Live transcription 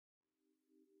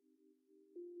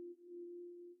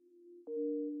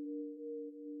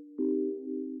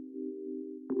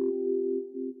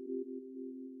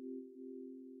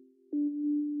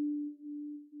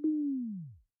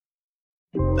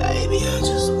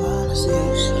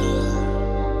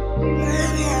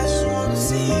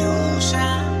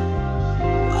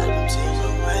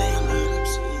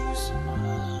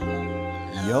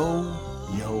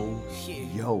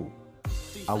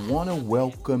I want to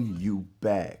welcome you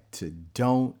back to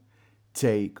Don't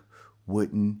Take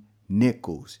Wooden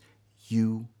Nickels.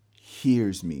 You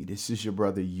hears me. This is your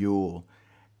brother Yule.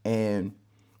 And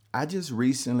I just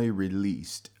recently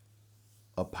released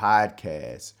a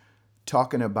podcast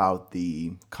talking about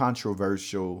the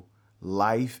controversial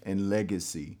life and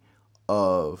legacy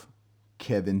of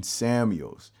Kevin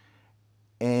Samuels.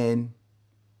 And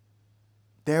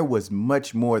there was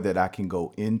much more that I can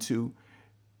go into.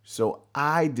 So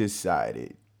I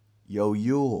decided,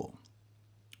 Yule,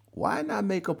 why not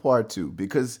make a part two?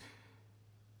 Because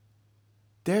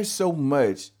there's so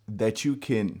much that you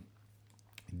can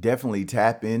definitely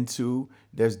tap into.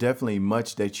 There's definitely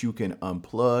much that you can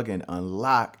unplug and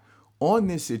unlock on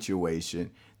this situation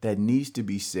that needs to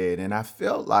be said. And I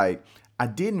felt like I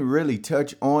didn't really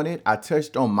touch on it. I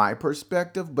touched on my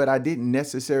perspective, but I didn't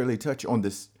necessarily touch on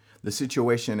the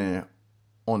situation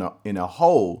in a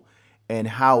whole and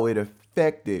how it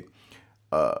affected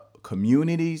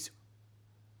communities,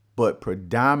 but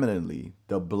predominantly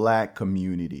the Black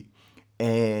community,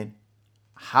 and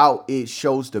how it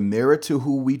shows the mirror to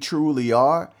who we truly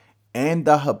are and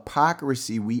the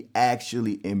hypocrisy we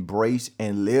actually embrace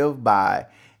and live by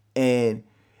and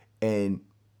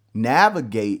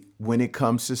navigate when it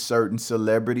comes to certain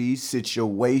celebrities,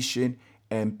 situation,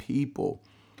 and people.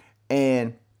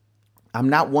 And I'm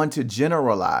not one to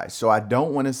generalize, so I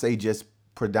don't want to say just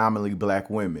predominantly Black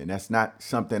women. That's not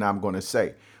something I'm going to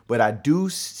say. But I do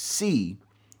see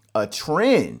a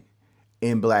trend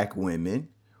in Black women,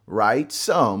 right?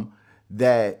 Some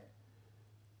that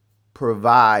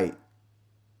provide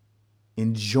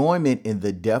enjoyment in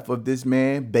the death of this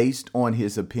man based on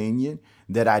his opinion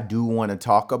that I do want to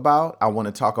talk about. I want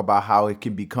to talk about how it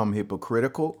can become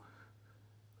hypocritical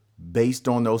based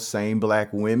on those same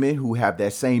Black women who have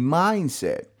that same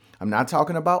mindset. I'm not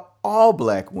talking about all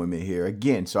Black women here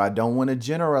again, so I don't want to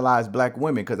generalize Black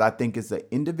women because I think it's an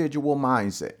individual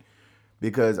mindset.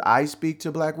 Because I speak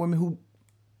to Black women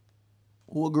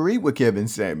who agree with Kevin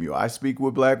Samuel. I speak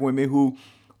with Black women who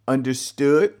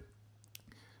understood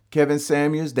Kevin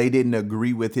Samuels. They didn't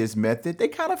agree with his method. They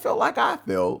kind of felt like I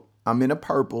felt. I'm in a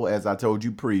purple, as I told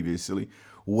you previously,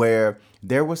 where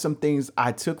there were some things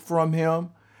I took from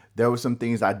him. There were some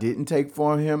things I didn't take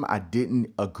from him. I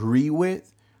didn't agree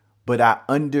with, but I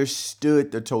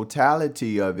understood the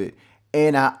totality of it.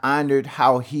 And I honored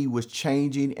how he was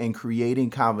changing and creating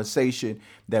conversation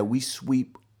that we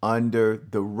sweep under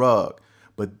the rug.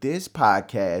 But this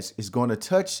podcast is going to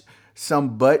touch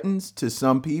some buttons to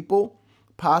some people,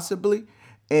 possibly.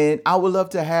 And I would love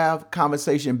to have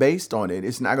conversation based on it.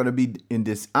 It's not going to be in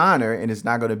dishonor, and it's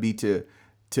not going to be to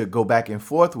go back and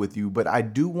forth with you. But I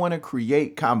do want to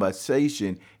create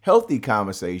conversation, healthy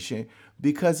conversation,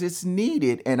 because it's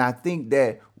needed. And I think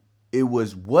that it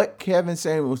was what Kevin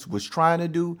Samuels was trying to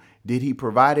do. Did he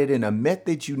provide it in a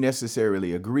method you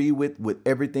necessarily agree with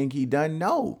everything he done?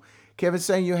 No. Kevin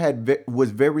Samuel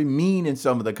was very mean in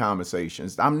some of the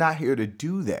conversations. I'm not here to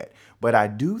do that. But I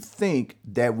do think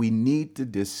that we need to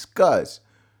discuss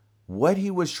what he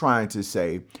was trying to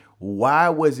say, why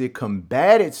was it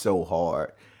combated so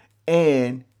hard,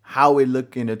 and how it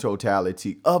looked in the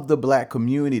totality of the Black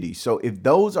community. So if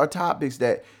those are topics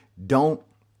that don't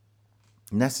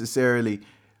necessarily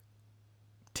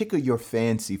tickle your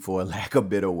fancy, for a lack of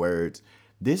better words,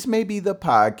 this may be the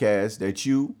podcast that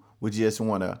you would just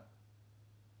want to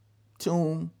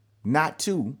tune, not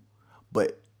to,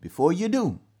 but before you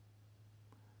do,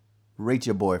 rate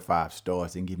your boy 5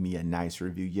 stars and give me a nice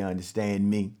review. You understand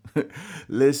me?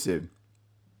 Listen,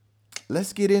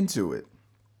 let's get into it.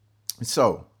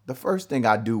 So the first thing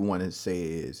I do want to say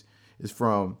is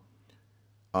from,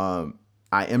 I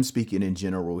am speaking in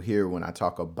general here when I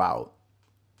talk about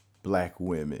Black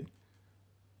women.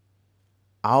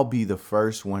 I'll be the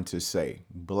first one to say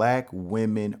Black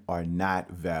women are not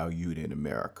valued in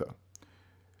America.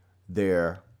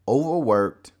 They're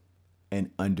overworked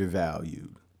and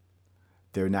undervalued.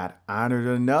 They're not honored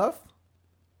enough,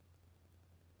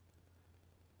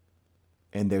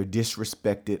 and they're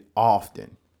disrespected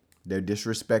often. They're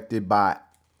disrespected by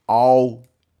all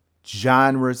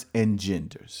genres and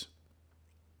genders.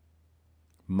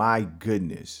 My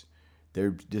goodness.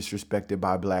 They're disrespected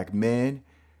by Black men.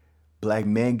 Black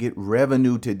men get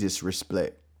revenue to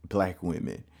disrespect Black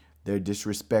women. They're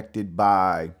disrespected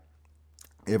by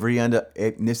every other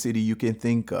ethnicity you can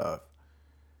think of.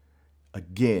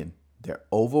 Again, they're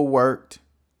overworked,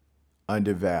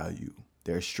 undervalued.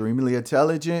 They're extremely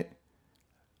intelligent,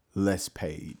 less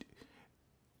paid.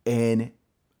 And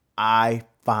I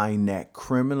find that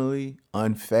criminally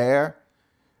unfair.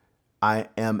 I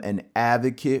am an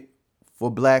advocate for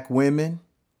Black women.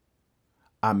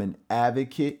 I'm an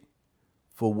advocate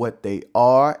for what they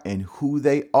are and who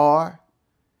they are.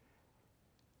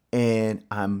 And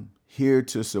I'm here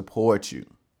to support you.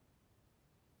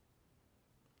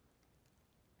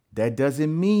 That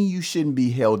doesn't mean you shouldn't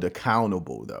be held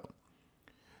accountable, though.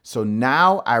 So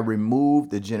now I remove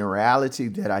the generality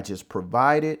that I just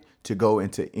provided to go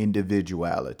into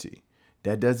individuality.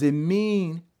 That doesn't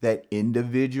mean that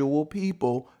individual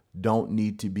people don't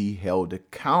need to be held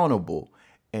accountable.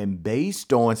 And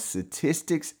based on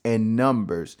statistics and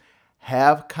numbers,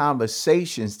 have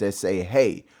conversations that say,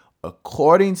 hey,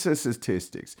 according to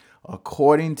statistics,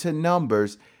 according to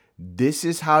numbers, this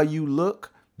is how you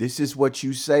look. This is what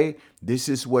you say. This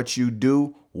is what you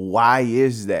do. Why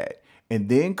is that? And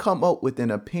then come up with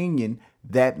an opinion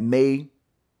that may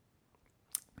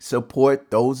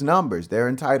support those numbers. They're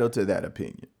entitled to that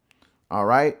opinion. All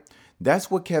right.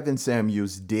 That's what Kevin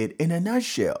Samuels did in a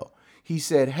nutshell. He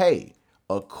said, hey,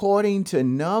 according to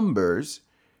numbers,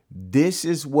 this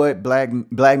is what black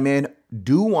men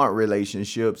do want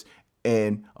relationships.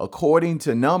 And according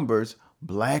to numbers,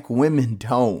 black women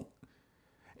don't.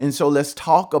 And so let's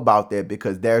talk about that,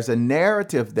 because there's a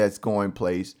narrative that's going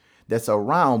place that's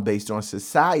around based on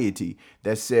society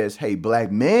that says, hey, black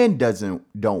men don't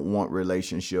want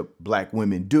relationship, black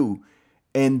women do.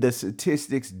 And the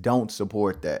statistics don't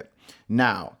support that.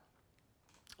 Now,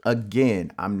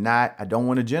 again, I don't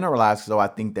want to generalize, so I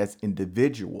think that's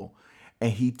individual.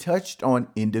 And he touched on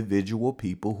individual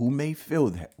people who may feel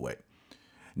that way.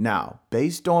 Now,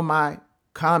 based on my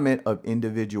comment of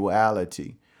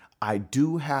individuality, I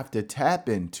do have to tap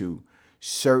into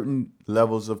certain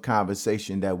levels of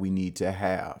conversation that we need to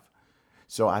have.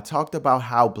 So I talked about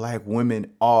how black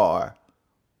women are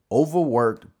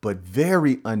overworked, but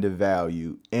very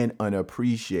undervalued and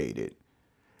unappreciated.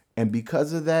 And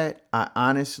because of that, I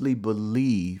honestly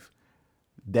believe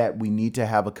that we need to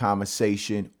have a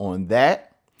conversation on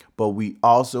that. But we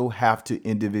also have to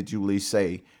individually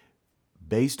say,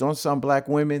 based on some black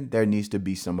women, there needs to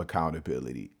be some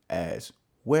accountability as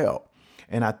well.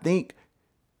 And I think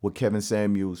what Kevin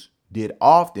Samuels did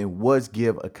often was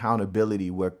give accountability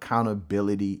where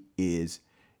accountability is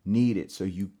needed. So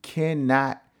you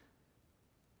cannot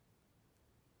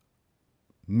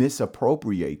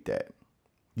misappropriate that.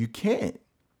 You can't.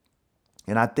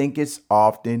 And I think it's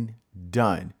often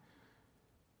done.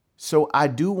 So I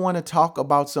do want to talk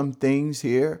about some things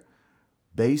here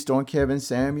based on Kevin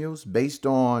Samuels, based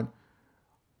on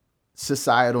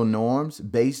societal norms,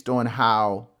 based on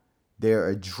how they're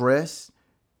addressed.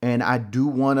 And I do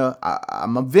want to,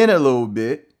 I'm going to vent a little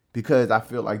bit because I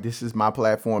feel like this is my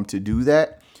platform to do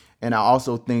that. And I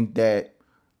also think that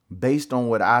based on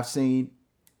what I've seen,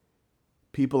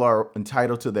 people are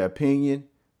entitled to their opinion.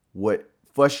 What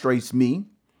frustrates me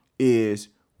is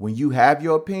when you have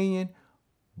your opinion,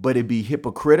 but it be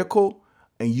hypocritical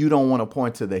and you don't want to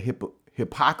point to the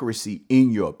hypocrisy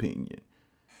in your opinion.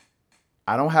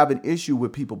 I don't have an issue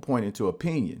with people pointing to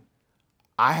opinion.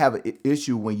 I have an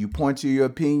issue when you point to your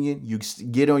opinion, you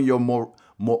get on your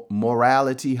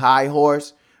morality high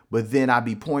horse, but then I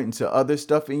be pointing to other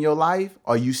stuff in your life,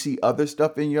 or you see other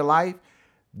stuff in your life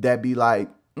that be like,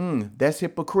 that's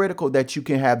hypocritical that you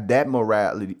can have that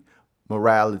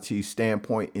morality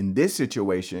standpoint in this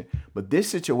situation, but this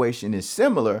situation is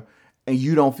similar and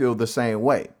you don't feel the same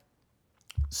way.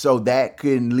 So that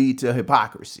can lead to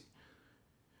hypocrisy.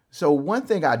 So one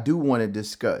thing I do want to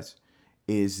discuss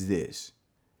is this.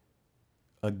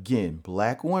 Again,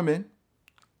 black women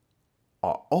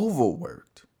are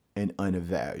overworked and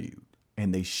undervalued,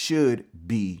 and they should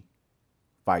be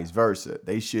vice versa.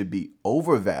 They should be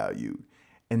overvalued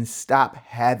and stop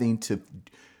having to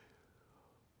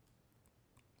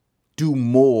do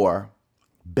more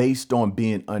based on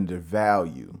being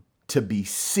undervalued to be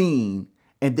seen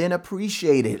and then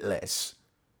appreciated less.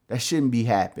 That shouldn't be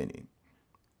happening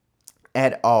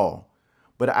at all.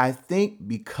 But I think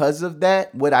because of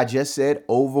that, what I just said,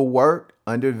 overworked,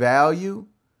 undervalued,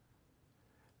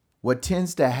 what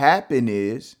tends to happen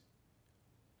is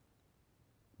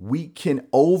we can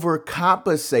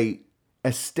overcompensate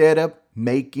instead of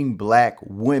making black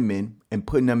women and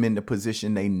putting them in the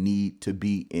position they need to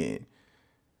be in.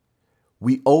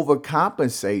 We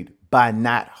overcompensate by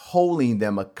not holding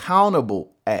them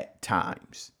accountable at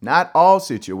times. Not all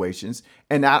situations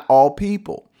and not all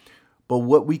people. But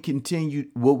what we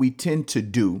tend to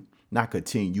do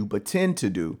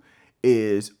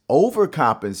is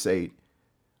overcompensate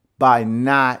by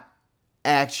not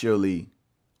actually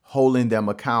holding them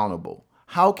accountable.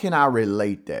 How can I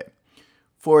relate that?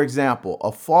 For example,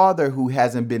 a father who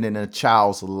hasn't been in a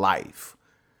child's life,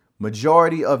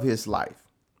 majority of his life,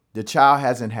 the child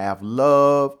hasn't had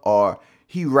love, or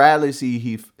he rarely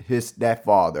see that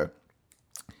father.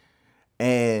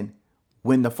 And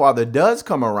when the father does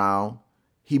come around,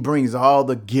 he brings all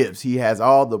the gifts. He has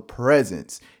all the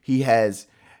presents. He has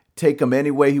take him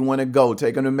anywhere he want to go.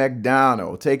 Take him to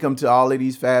McDonald's. Take him to all of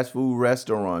these fast food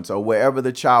restaurants or wherever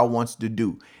the child wants to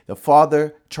do. The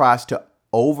father tries to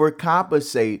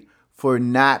overcompensate for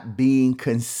not being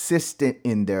consistent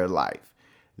in their life.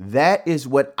 That is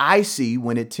what I see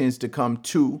when it tends to come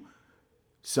to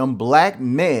some black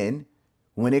men,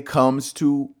 when it comes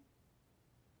to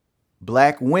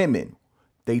black women.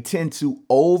 They tend to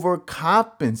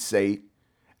overcompensate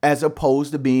as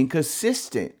opposed to being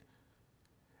consistent.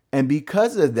 And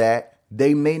because of that,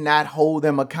 they may not hold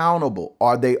them accountable,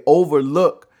 or they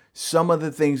overlook some of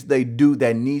the things they do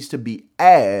that needs to be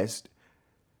asked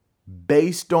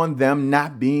based on them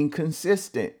not being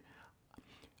consistent.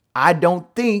 I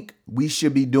don't think we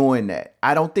should be doing that.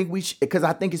 I don't think we should, because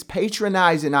I think it's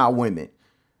patronizing our women.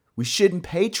 We shouldn't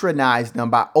patronize them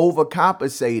by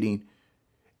overcompensating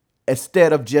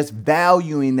instead of just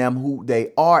valuing them who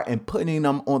they are and putting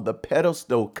them on the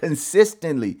pedestal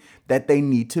consistently that they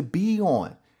need to be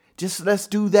on. Just let's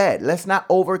do that. Let's not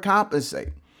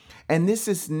overcompensate. And this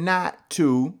is not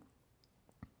to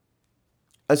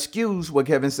excuse what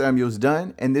Kevin Samuels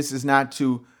done. And this is not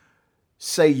to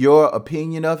say your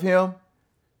opinion of him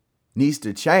needs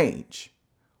to change.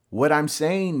 What I'm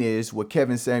saying is what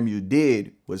Kevin Samuel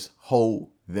did was hold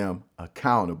them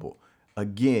accountable.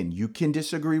 Again, you can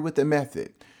disagree with the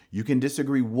method. You can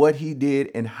disagree what he did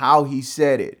and how he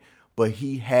said it, but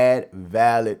he had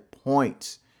valid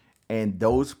points, and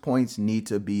those points need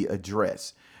to be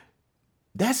addressed.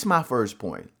 That's my first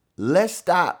point. Let's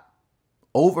stop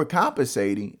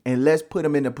overcompensating and let's put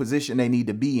them in the position they need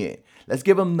to be in. Let's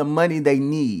give them the money they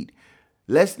need.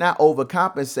 Let's not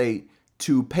overcompensate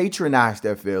to patronize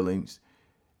their feelings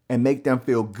and make them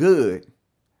feel good.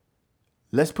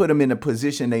 Let's put them in the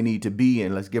position they need to be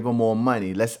in. Let's give them more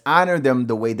money. Let's honor them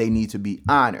the way they need to be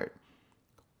honored.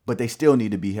 But they still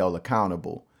need to be held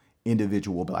accountable,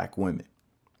 individual black women.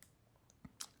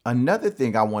 Another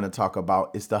thing I want to talk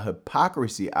about is the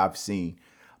hypocrisy I've seen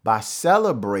by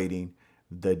celebrating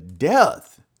the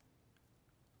death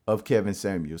of Kevin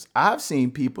Samuels. I've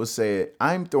seen people say,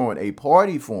 I'm throwing a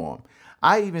party for him.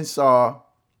 I even saw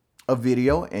a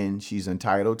video, and she's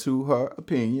entitled to her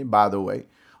opinion, by the way,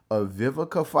 of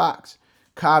Vivica Fox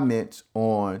comments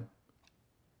on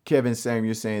Kevin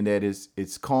Samuels saying that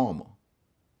it's karma.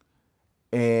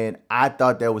 And I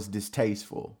thought that was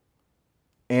distasteful.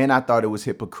 And I thought it was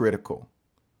hypocritical.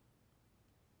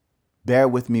 Bear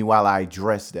with me while I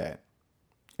address that.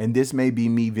 And this may be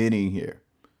me venting here.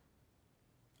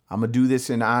 I'm going to do this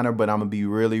in honor, but I'm going to be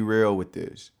really real with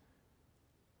this.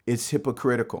 It's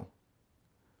hypocritical.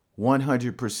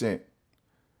 100%.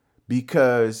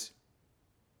 Because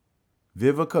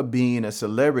Vivica being a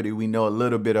celebrity, we know a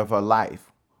little bit of her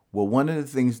life. Well, one of the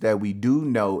things that we do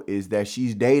know is that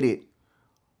she's dated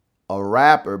a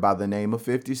rapper by the name of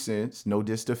 50 Cent, no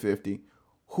diss to 50,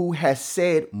 who has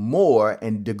said more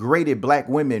and degraded black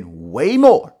women way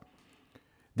more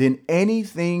than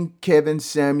anything Kevin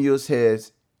Samuels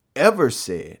has ever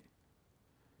said.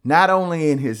 Not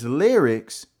only in his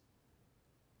lyrics,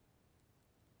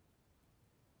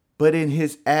 but in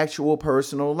his actual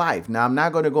personal life. Now, I'm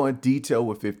not going to go in detail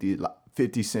with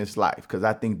 50 Cent's life because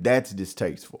I think that's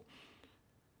distasteful.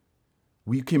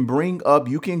 You can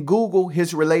Google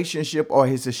his relationship or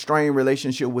his estranged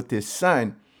relationship with his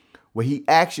son, where he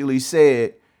actually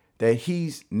said that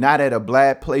he's not at a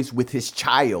bad place with his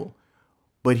child,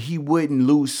 but he wouldn't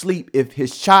lose sleep if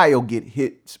his child get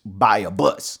hit by a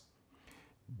bus.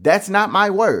 That's not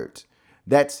my words.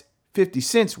 That's 50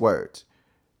 Cent's words.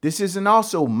 This isn't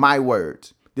also my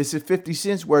words. This is 50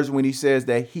 Cent's words when he says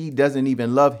that he doesn't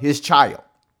even love his child.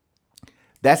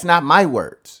 That's not my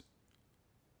words.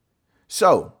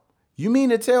 So, you mean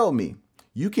to tell me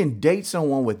you can date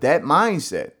someone with that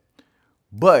mindset,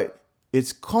 but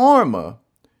it's karma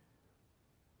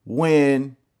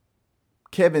when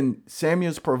Kevin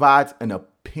Samuels provides an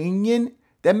opinion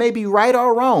that may be right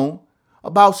or wrong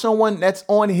about someone that's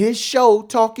on his show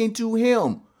talking to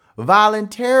him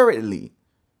voluntarily.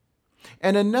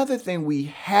 And another thing we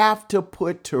have to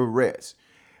put to rest,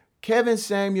 Kevin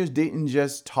Samuels didn't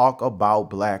just talk about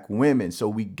black women. So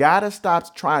we got to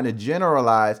stop trying to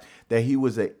generalize that he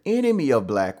was an enemy of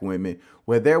black women,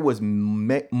 where there was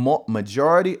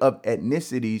majority of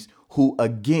ethnicities who,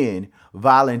 again,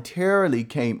 voluntarily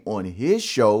came on his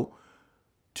show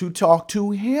to talk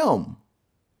to him.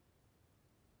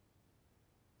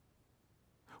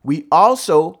 We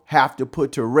also have to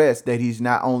put to rest that he's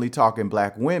not only talking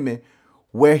black women,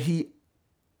 where he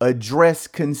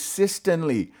addressed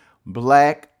consistently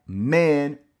black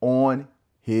men on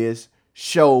his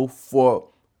show for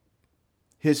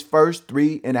his first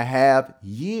 3.5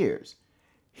 years.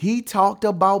 He talked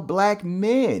about black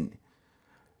men.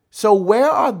 So where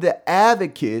are the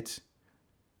advocates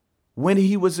when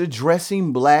he was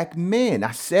addressing black men?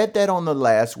 I said that on the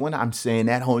last one. I'm saying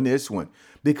that on this one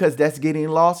because that's getting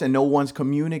lost and no one's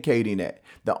communicating that.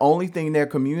 The only thing they're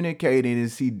communicating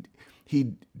is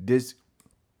he dissed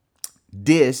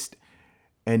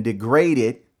and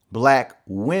degraded black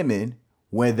women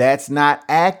when that's not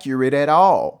accurate at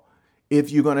all.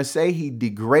 If you're going to say he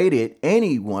degraded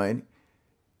anyone,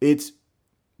 it's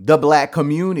the black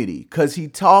community because he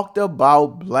talked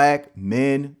about black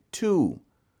men too.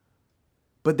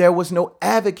 But there was no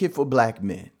advocate for black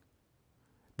men.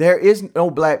 There is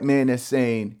no black man that's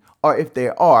saying, or if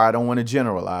there are, I don't want to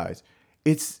generalize,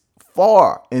 it's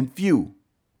far and few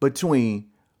between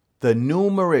the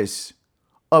numerous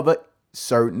of a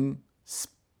certain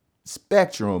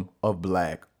spectrum of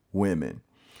black women.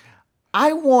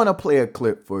 I want to play a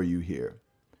clip for you here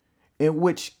in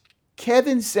which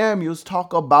Kevin Samuels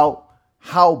talk about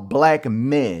how black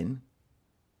men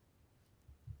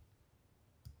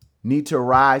need to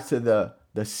rise to the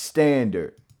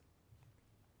standard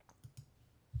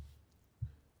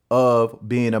of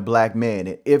being a black man.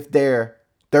 And if they're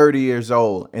 30 years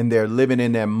old and they're living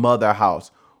in their mother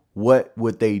house, what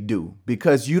would they do?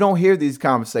 Because you don't hear these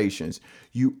conversations.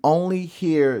 You only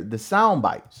hear the sound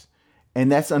bites. And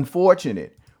that's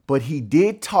unfortunate. But he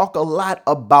did talk a lot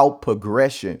about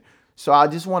progression. So I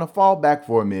just want to fall back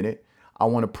for a minute. I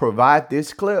want to provide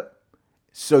this clip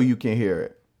so you can hear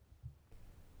it.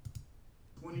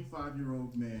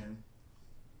 25-year-old man.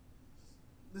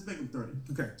 Let's make him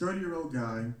 30. Okay. 30-year-old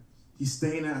guy. He's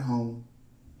staying at home.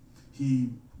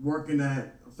 He working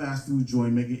at a fast food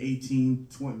joint, making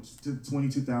 $18,000 to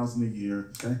 $22,000 a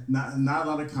year. Okay. Not a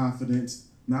lot of confidence,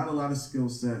 not a lot of skill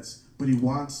sets, but he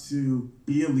wants to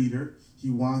be a leader. He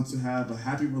wants to have a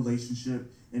happy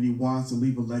relationship, and he wants to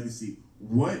leave a legacy.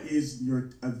 What is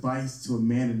your advice to a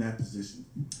man in that position?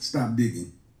 Stop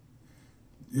digging.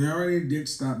 You already did.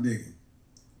 Stop digging.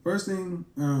 First thing,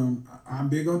 I'm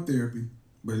big on therapy,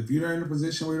 but if you're in a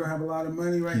position where you don't have a lot of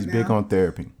money right now, he's big on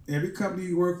therapy. Every company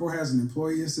you work for has an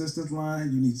employee assistance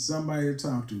line. You need somebody to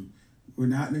talk to. We're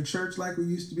not in a church like we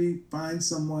used to be. Find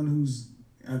someone who's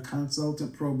a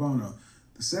consultant pro bono.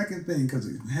 The second thing, because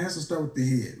it has to start with the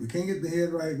head. We can't get the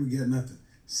head right, we get nothing.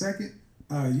 Second,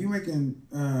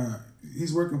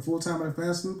 he's working full-time at a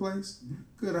fast food place?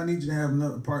 Good, I need you to have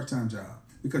another part-time job.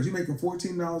 Because you're making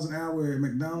 $14 an hour at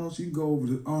McDonald's, you can go over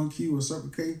to On Q or Circle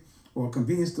K or a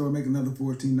convenience store and make another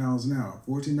 $14 an hour.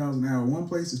 $14 an hour one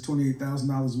place is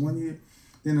 $28,000 one year.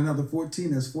 Then another 14,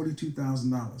 that's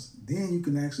 $42,000. Then you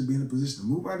can actually be in a position to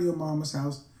move out of your mama's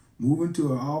house, move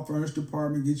into an all-furnished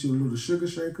apartment, get you a little sugar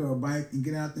shaker or a bike, and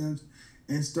get out there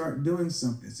and start doing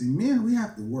something. See, men, we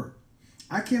have to work.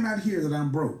 I cannot hear that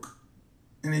I'm broke,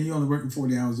 and then you're only working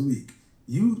 40 hours a week.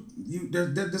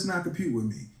 That does not compute with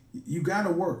me. You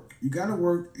gotta work. You gotta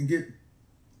work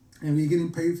and be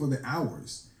getting paid for the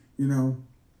hours. You know,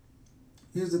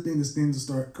 here's the thing that things to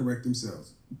start correct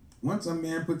themselves. Once a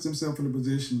man puts himself in a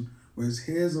position where his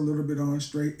head's a little bit on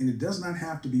straight, and it does not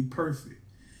have to be perfect.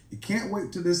 You can't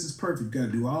wait till this is perfect. You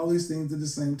gotta do all these things at the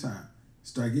same time.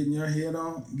 Start getting your head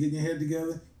on, getting your head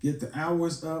together, get the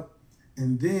hours up,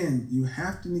 and then you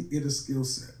have to get a skill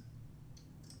set.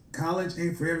 College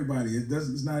ain't for everybody.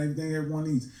 It's not everything everyone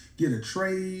needs. Get a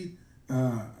trade.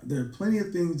 There are plenty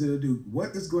of things to do.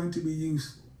 What is going to be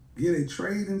useful? Get a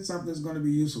trade in something that's going to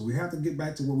be useful. We have to get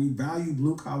back to where we value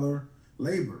blue-collar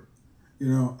labor. You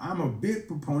know, I'm a big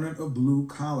proponent of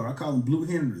blue-collar. I call them blue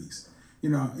Henrys. You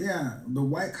know, yeah, the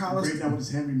white collar. Break down what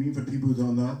does Henry mean for people who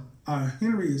don't know?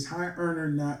 Henry is high earner,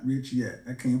 not rich yet.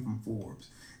 That came from Forbes.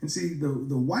 And see, the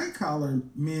white collar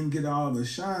men get all the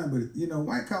shine, but you know,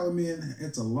 white collar men,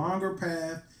 it's a longer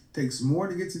path, takes more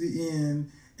to get to the end,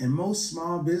 and most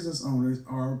small business owners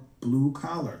are blue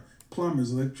collar.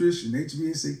 Plumbers, electricians,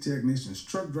 HVAC technicians,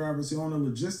 truck drivers who own a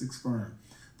logistics firm.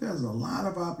 There's a lot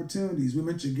of opportunities. We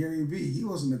mentioned Gary Vee. He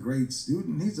wasn't a great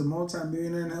student. He's a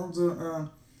multimillionaire and owns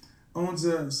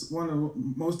one of the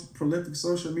most prolific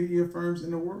social media firms in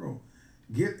the world.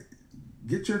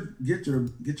 Get your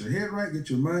head right, get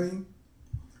your money,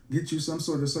 get you some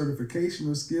sort of certification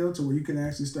or skill to where you can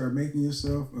actually start making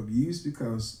yourself of use,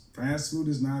 because fast food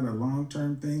is not a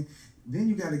long-term thing. Then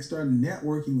you got to start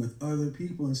networking with other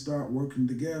people and start working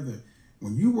together.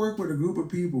 When you work with a group of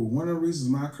people, one of the reasons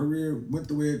my career went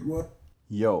the way it was.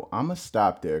 Yo, I'm going to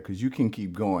stop there because you can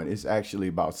keep going. It's actually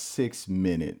about 6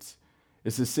 minutes.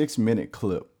 It's a 6-minute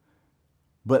clip.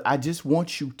 But I just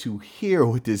want you to hear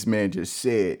what this man just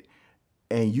said.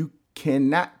 And you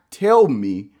cannot tell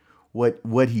me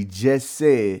what he just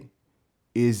said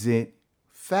isn't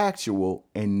factual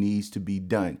and needs to be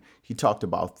done. He talked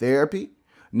about therapy.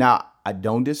 Now, I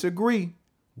don't disagree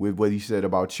with what he said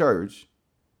about church,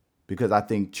 because I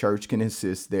think church can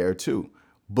assist there too.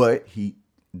 But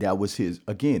that was his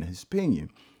opinion.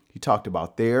 He talked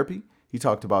about therapy. He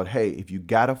talked about, hey, if you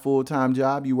got a full-time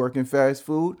job, you work in fast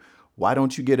food, why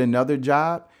don't you get another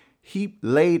job? He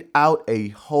laid out a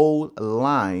whole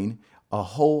line, a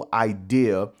whole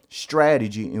idea,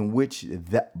 strategy in which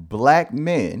that black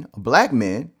man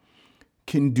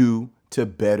can do to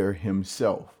better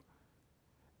himself.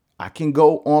 I can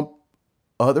go on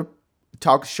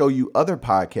show you other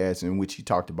podcasts in which he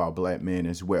talked about black men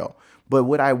as well. But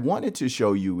what I wanted to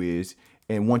show you is,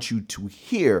 and want you to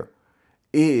hear,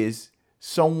 is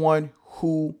someone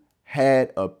who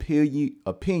had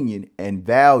opinion and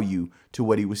value to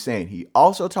what he was saying. He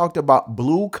also talked about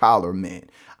blue collar men.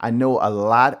 I know a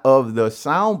lot of the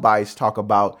sound bites talk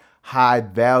about high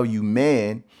value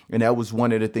men, and that was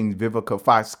one of the things Vivica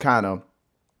Fox kind of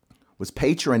was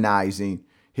patronizing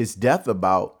his death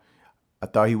about. I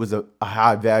thought he was a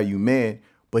high value man,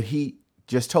 but he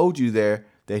just told you there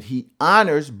that he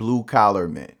honors blue collar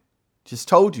men. Just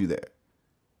told you there.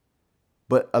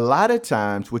 But a lot of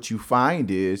times what you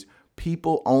find is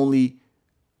people only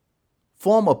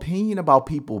form opinion about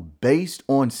people based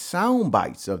on sound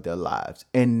bites of their lives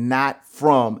and not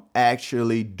from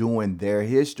actually doing their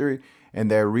history and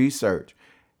their research.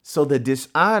 So the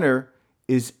dishonor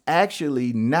is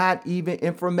actually not even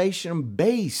information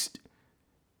based.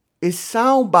 It's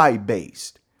soundbite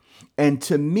based. And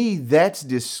to me, that's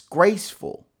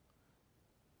disgraceful.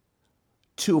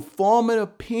 To form an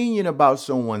opinion about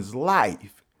someone's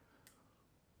life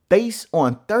based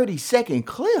on 30-second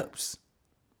clips.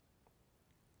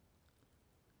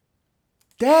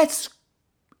 That's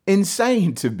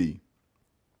insane to me.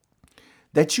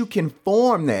 That you can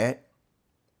form that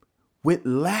with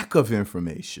lack of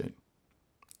information,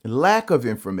 lack of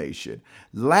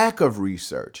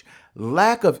research,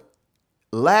 lack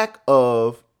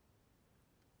of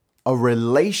a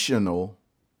relational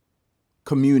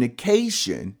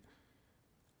communication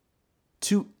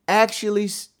to actually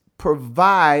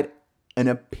provide an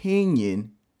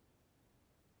opinion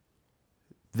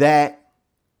that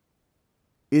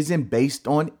isn't based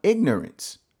on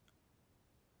ignorance.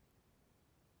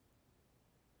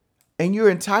 And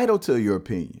you're entitled to your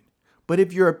opinion. But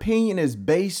if your opinion is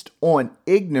based on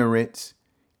ignorance,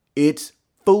 it's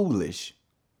foolish.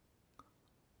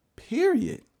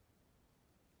 Period.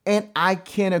 And I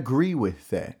can't agree with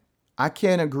that.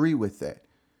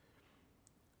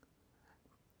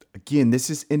 Again, this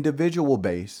is individual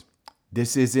based.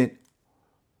 This isn't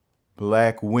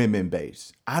black women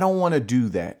based. I don't want to do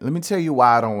that. Let me tell you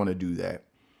why I don't want to do that.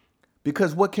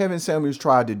 Because what Kevin Samuels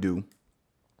tried to do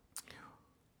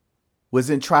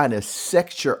wasn't trying to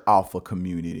sector off a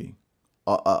community,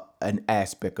 an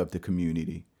aspect of the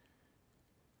community,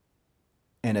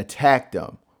 and attack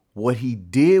them. What he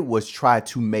did was try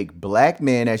to make black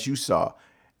men, as you saw,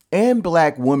 and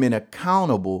black women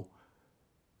accountable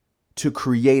to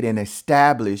create and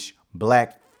establish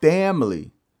black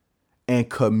family and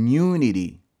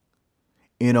community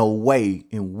in a way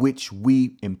in which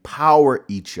we empower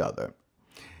each other.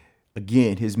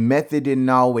 Again, his method didn't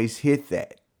always hit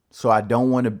that, so I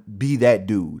don't want to be that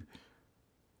dude.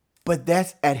 But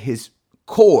that's at his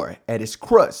core, at his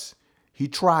crust, he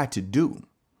tried to do.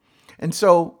 And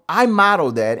so I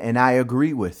model that, and I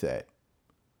agree with that.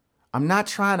 I'm not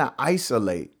trying to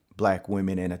isolate black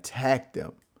women and attack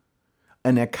them.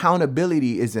 An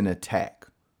accountability is an attack.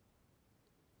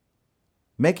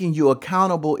 Making you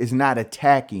accountable is not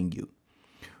attacking you.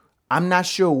 I'm not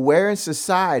sure where in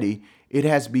society it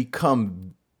has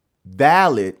become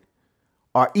valid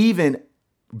or even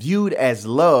viewed as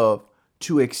love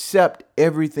to accept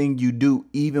everything you do,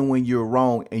 even when you're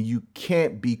wrong, and you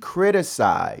can't be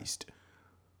criticized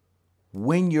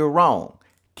when you're wrong.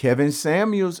 Kevin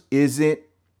Samuels isn't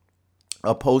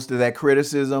opposed to that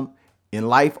criticism in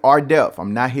life or death.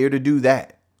 I'm not here to do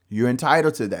that. You're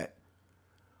entitled to that.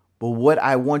 But what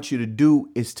I want you to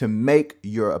do is to make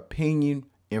your opinion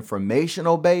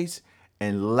informational based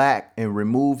and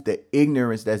remove the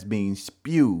ignorance that's being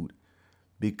spewed,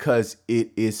 because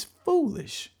it is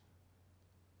foolish.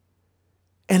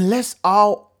 And let's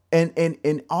all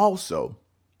and also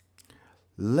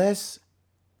let's,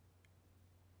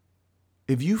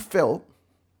 if you felt,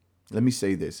 let me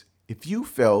say this, if you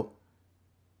felt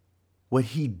what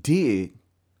he did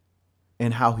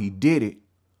and how he did it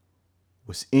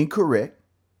was incorrect,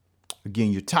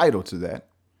 again, you're entitled to that.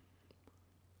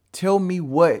 Tell me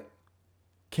what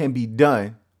can be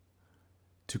done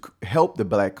to help the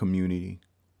black community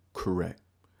correct.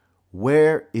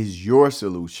 Where is your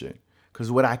solution?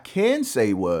 Because what I can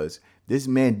say was this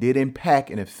man did impact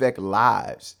and affect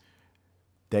lives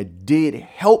that did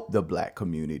help the black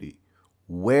community.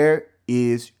 Where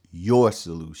is your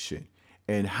solution?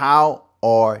 And how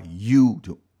are you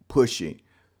pushing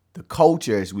the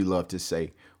culture, as we love to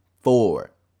say,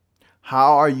 forward?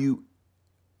 How are you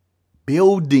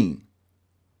building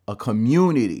a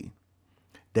community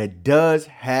that does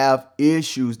have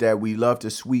issues that we love to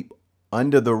sweep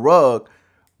under the rug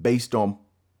based on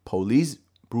police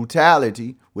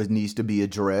brutality, which needs to be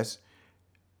addressed?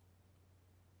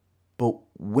 But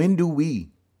when do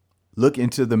we look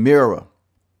into the mirror?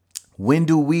 When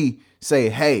do we say,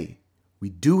 hey, we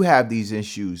do have these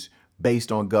issues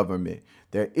based on government?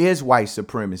 There is white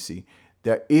supremacy.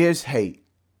 There is hate.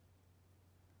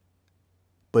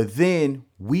 But then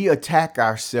we attack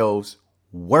ourselves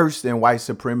worse than white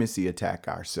supremacy attack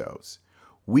ourselves.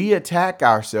 We attack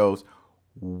ourselves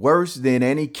worse than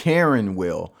any Karen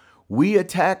will. We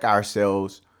attack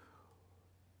ourselves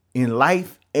in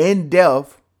life and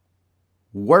death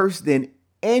worse than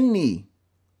any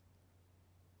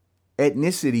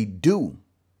ethnicity do.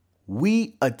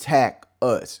 We attack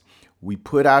us. We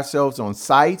put ourselves on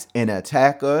sites and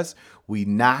attack us. We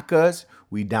knock us.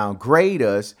 We downgrade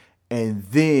us. And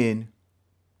then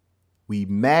we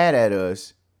mad at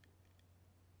us,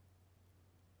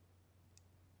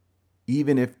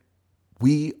 even if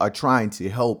we are trying to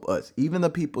help us, even the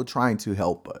people trying to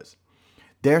help us.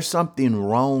 There's something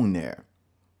wrong there.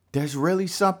 There's really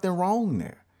something wrong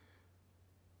there.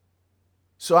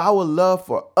 So I would love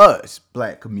for us,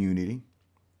 black community,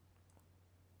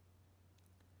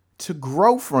 to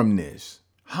grow from this.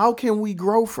 How can we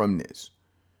grow from this?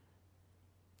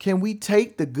 Can we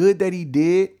take the good that he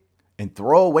did and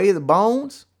throw away the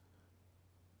bones?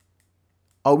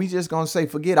 Or are we just going to say,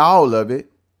 forget all of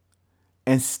it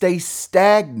and stay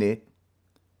stagnant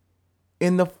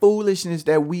in the foolishness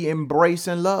that we embrace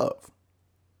and love?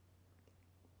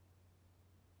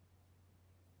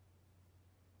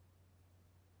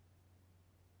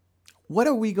 What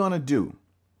are we going to do?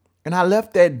 And I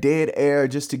left that dead air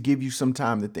just to give you some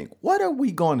time to think. What are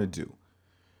we going to do?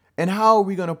 And how are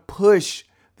we going to push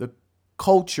the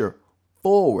culture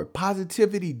forward?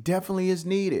 Positivity definitely is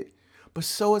needed, but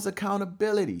so is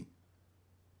accountability.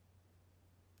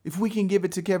 If we can give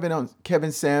it to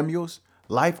Kevin Samuels,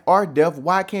 life or death,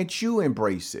 why can't you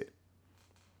embrace it?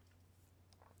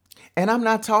 And I'm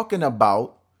not talking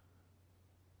about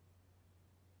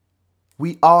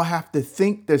we all have to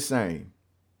think the same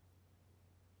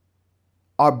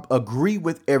or agree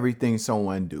with everything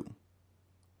someone do.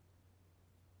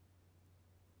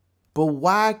 But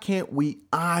why can't we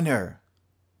honor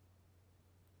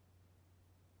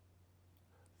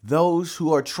those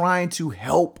who are trying to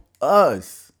help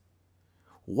us?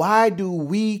 Why do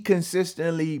we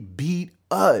consistently beat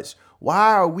us?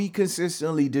 Why are we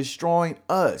consistently destroying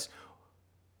us?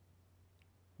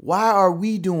 Why are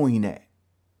we doing that?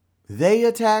 They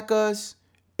attack us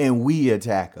and we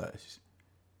attack us.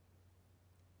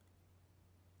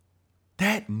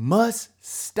 That must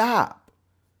stop.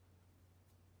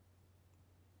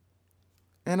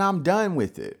 And I'm done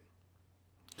with it.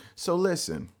 So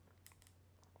listen,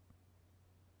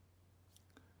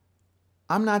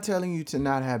 I'm not telling you to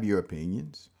not have your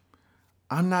opinions.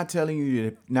 I'm not telling you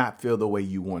to not feel the way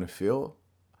you want to feel.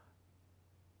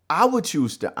 I would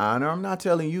choose to honor. I'm not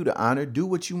telling you to honor. Do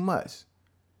what you must.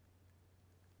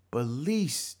 But at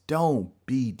least don't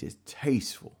be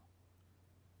distasteful.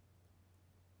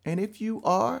 And if you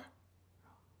are,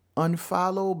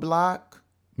 unfollow, block,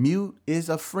 mute is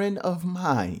a friend of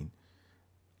mine.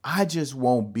 I just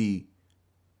won't be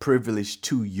privileged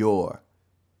to your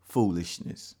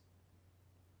foolishness.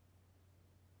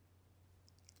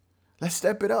 Let's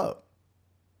step it up.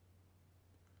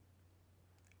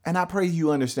 And I pray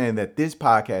you understand that this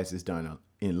podcast is done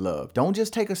in love. Don't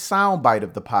just take a sound bite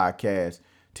of the podcast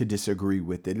to disagree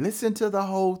with it. Listen to the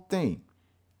whole thing.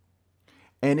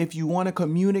 And if you want to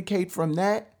communicate from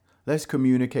that, let's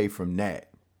communicate from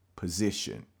that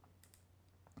position.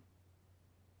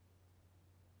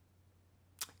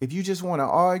 If you just want to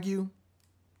argue,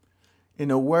 in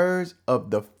the words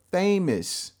of the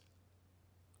famous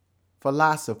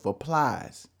philosopher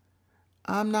Plies,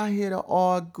 I'm not here to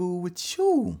argue with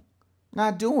you.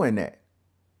 Not doing that.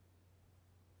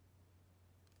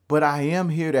 But I am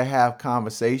here to have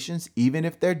conversations, even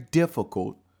if they're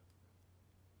difficult,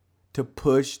 to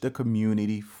push the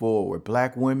community forward.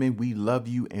 Black women, we love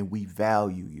you and we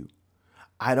value you.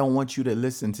 I don't want you to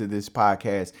listen to this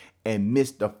podcast and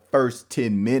miss the first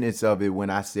 10 minutes of it when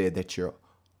I said that you're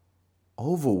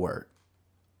overworked,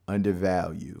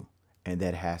 undervalued, and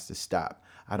that has to stop.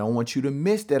 I don't want you to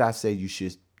miss that I said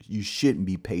you shouldn't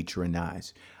be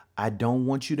patronized. I don't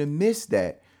want you to miss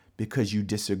that because you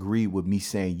disagree with me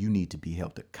saying you need to be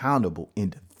held accountable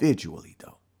individually,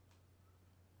 though.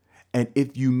 And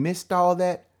if you missed all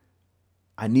that,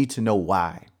 I need to know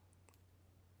why.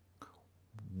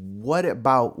 What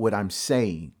about what I'm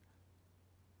saying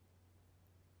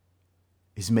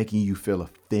is making you feel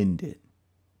offended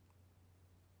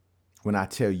when I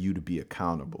tell you to be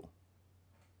accountable?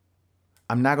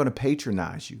 I'm not going to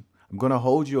patronize you. I'm going to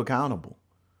hold you accountable.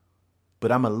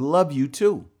 But I'm going to love you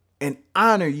too and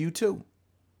honor you too.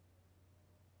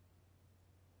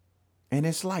 And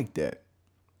it's like that.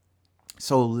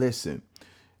 So listen,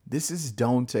 this is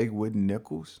Don't Take Wooden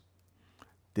Nickels.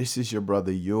 This is your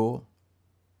brother Yule.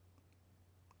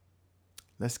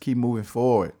 Let's keep moving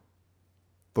forward.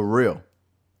 For real.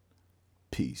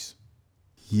 Peace.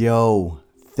 Yo,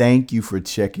 thank you for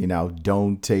checking out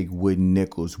Don't Take Wooden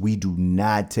Nickels. We do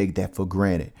not take that for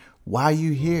granted. While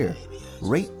you're here,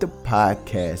 rate the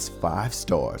podcast 5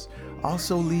 stars.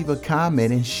 Also leave a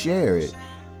comment and share it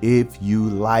if you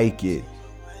like it.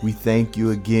 We thank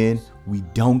you again. We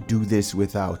don't do this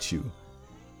without you.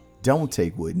 Don't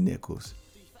take wooden nickels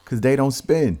because they don't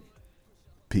spin.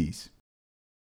 Peace.